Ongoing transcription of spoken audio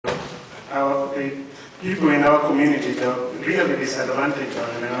the people in our community, the really disadvantaged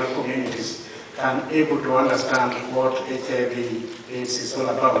in our communities, can able to understand what HIV/AIDS is all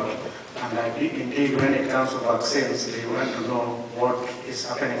about. And indeed, when it comes to vaccines, they want to know what is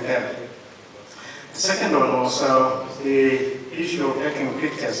happening there. The second one was the issue of taking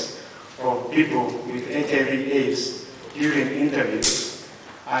pictures of people with HIV/AIDS during interviews.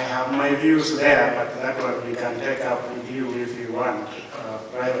 I have my views there, but that one we can take up with you if you want,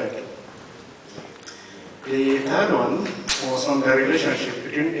 privately. The third one was on the relationship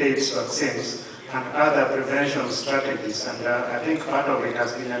between AIDS vaccines and other prevention strategies, and I think part of it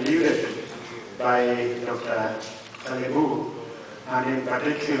has been alluded to by Dr. Talibu, and in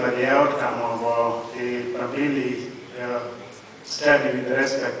particular the outcome of the Babili study with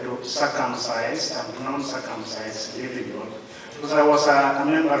respect to circumcised and non-circumcised individuals. Because I was a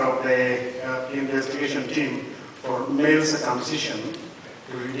member of the investigation team for male circumcision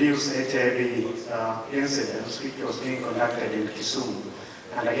to reduce HIV incidence, which was being conducted in Kisumu.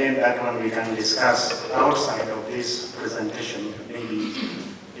 And again, that one we can discuss outside of this presentation, maybe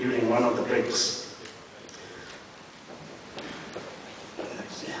during one of the breaks.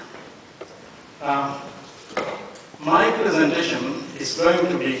 My presentation is going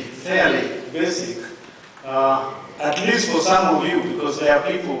to be fairly basic, at least for some of you, because there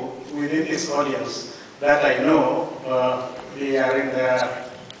are people within this audience that I know they are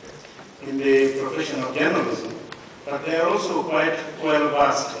in the profession of journalism, but they are also quite well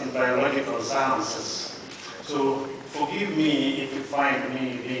versed in biological sciences. So forgive me if you find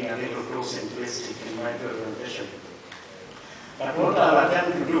me being a little too simplistic in my presentation. But what I'll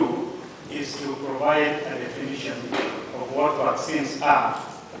attempt to do is to provide a definition of what vaccines are,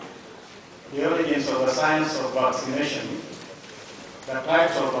 the origins of the science of vaccination, the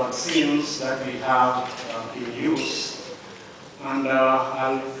types of vaccines that we have in use, and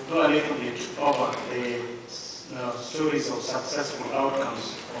I'll go a little bit over the stories of successful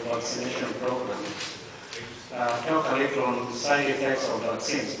outcomes of vaccination programs. Talk a little on side effects of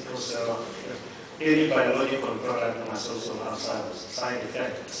vaccines, because any biological product must also have side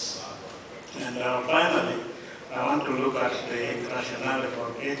effects. And finally, I want to look at the rationale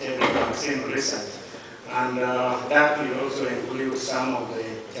for HIV vaccine research, and that will also include some of the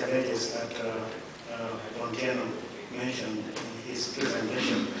challenges that Pontiano mentioned in his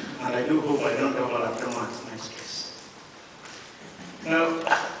presentation, and I do hope I don't overlap too much next case. Now,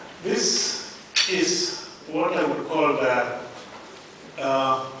 this is what I would call the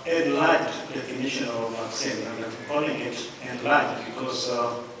enlarged definition of vaccine, and I'm calling it enlarged because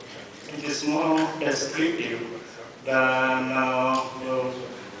it is more descriptive than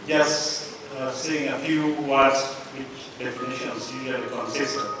just saying a few words which definitions usually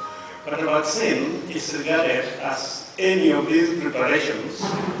consist of. But a vaccine is regarded as any of these preparations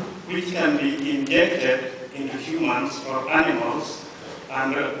which can be injected into humans or animals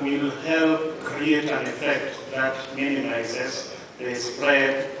and will help create an effect that minimizes the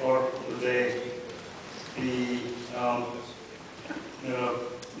spread or the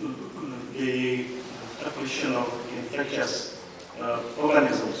acquisition of infectious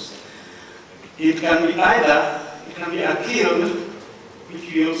organisms. It can be a killed,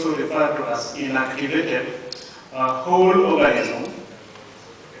 which we also refer to as inactivated, whole organism.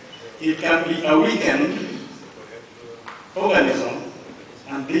 It can be a weakened organism,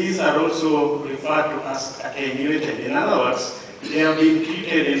 and these are also referred to as attenuated. In other words, they have been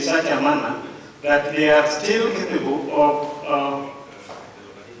treated in such a manner that they are still capable of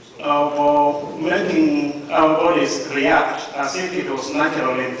making our bodies react as if it was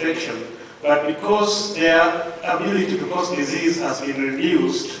natural infection. But because their ability to cause disease has been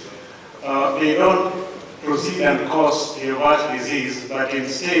reduced, they don't proceed and cause the overt disease, but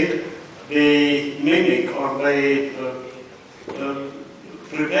instead they mimic or they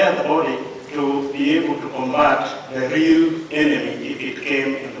prepare the body to be able to combat the real enemy if it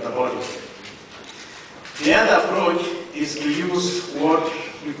came into the body. The other approach is to use what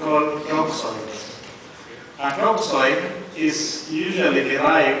we call toxoids. A toxoid is usually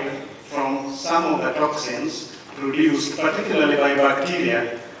derived from some of the toxins produced, particularly by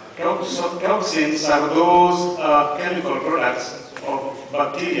bacteria. Toxins are those chemical products of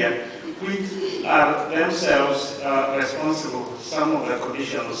bacteria which are themselves responsible for some of the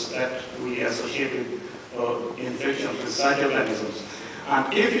conditions that we associate with infections with such organisms.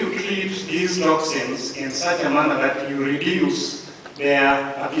 And if you treat these toxins in such a manner that you reduce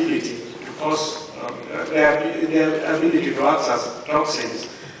their ability to cause, their ability to act as toxins,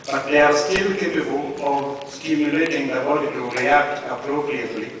 but they are still capable of stimulating the body to react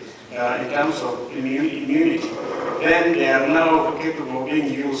appropriately in terms of immunity, then they are now capable of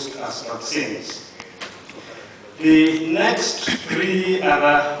being used as vaccines. The next three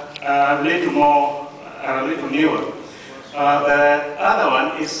are a little newer. The other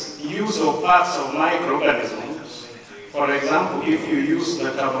one is use of parts of microorganisms. For example, if you use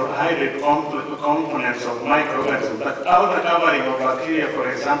the carbohydrate components of microorganisms, the outer covering of bacteria, for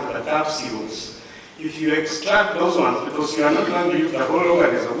example, the capsules, if you extract those ones, because you are not going to use the whole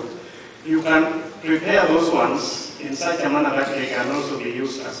organism, you can prepare those ones in such a manner that they can also be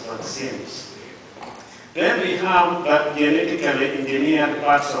used as vaccines. Then we have the genetically engineered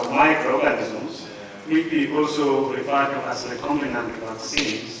parts of microorganisms, which we also refer to as recombinant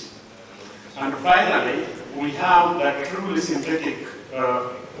vaccines. And finally, we have the truly synthetic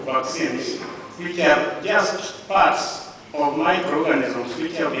vaccines, which are just parts of microorganisms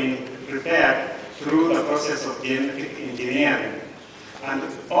which have been prepared through the process of genetic engineering. And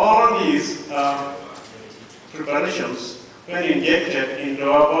all these preparations, when injected into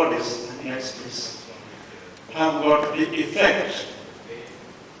our bodies, next please, have got the effect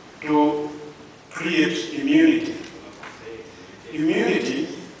to create immunity. Immunity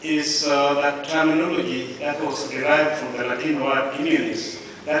is that terminology that was derived from the Latin word immunis,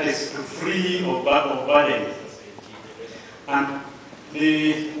 that is to free of burden. And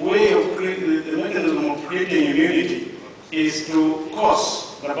the way of the mechanism of creating immunity is to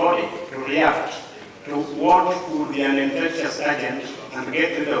cause the body to react to what would be an infectious agent and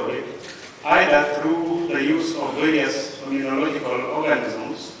get rid of it, either through the use of various immunological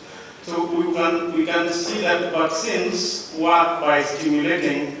organisms. So we can see that vaccines work by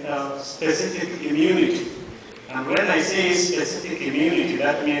stimulating specific immunity. And when I say specific immunity,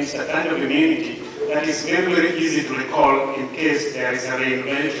 that means a kind of immunity that is very, very easy to recall in case there is a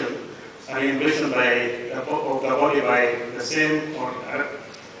reinvention of the body by the same or a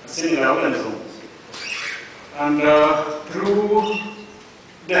similar organism. And through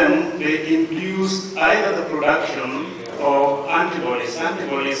them, they induce either the production of antibodies.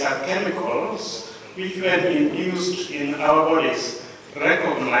 Antibodies are chemicals which, when induced in our bodies,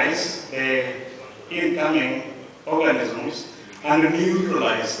 recognize the incoming organisms and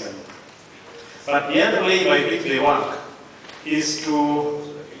neutralize them. But the other way by which they work is to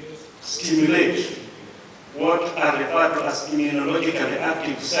stimulate what are referred to as immunologically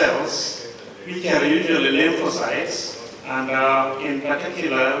active cells, which are usually lymphocytes, and in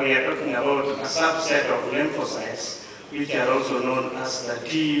particular we are talking about a subset of lymphocytes, which are also known as the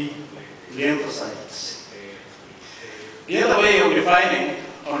T lymphocytes. The other way of defining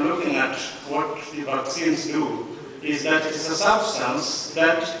or looking at what the vaccines do is that it is a substance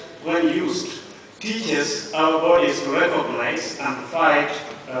that, when used, teaches our bodies to recognize and fight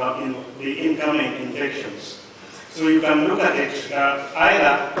in the incoming infections. So you can look at it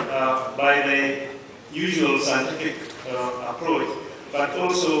either by the usual scientific approach, but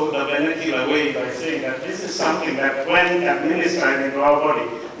also the vernacular way by saying that this is something that, when administered into our body,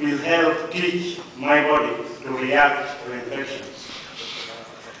 will help teach my body to react to infections.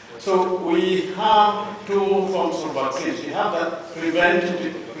 So we have two forms of vaccines. We have the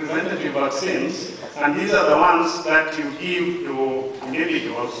preventative vaccines, and these are the ones that you give to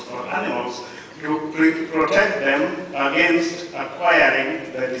individuals or animals to protect them against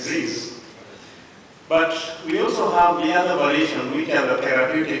acquiring the disease. But we also have the other variation, which are the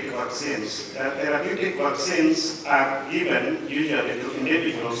therapeutic vaccines. The therapeutic vaccines are given usually to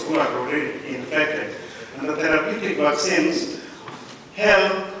individuals who are already infected. And the therapeutic vaccines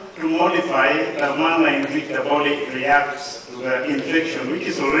help to modify the manner in which the body reacts to the infection, which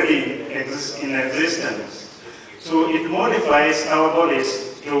is already in existence. So it modifies our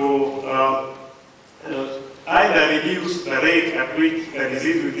bodies to either reduce the rate at which the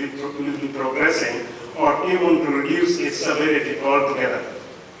disease will be progressing, or even to reduce its severity altogether.